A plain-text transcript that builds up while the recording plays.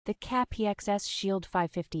The CADPXS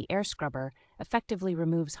Shield-550 Air Scrubber effectively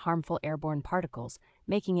removes harmful airborne particles,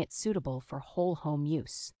 making it suitable for whole home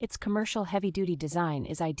use. Its commercial heavy-duty design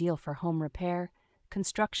is ideal for home repair,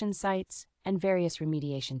 construction sites, and various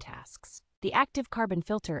remediation tasks. The active carbon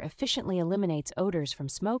filter efficiently eliminates odors from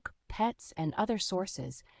smoke, pets, and other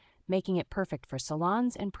sources, making it perfect for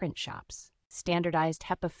salons and print shops. Standardized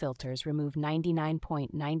HEPA filters remove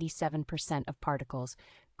 99.97% of particles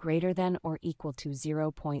greater than or equal to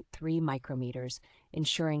 0.3 micrometers,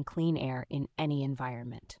 ensuring clean air in any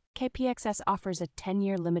environment. CADPXS offers a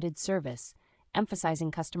 10-year limited service, emphasizing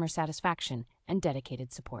customer satisfaction and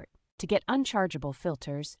dedicated support. To get Unchargeable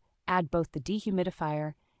filters, add both the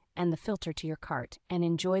dehumidifier and the filter to your cart and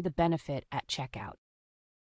enjoy the benefit at checkout.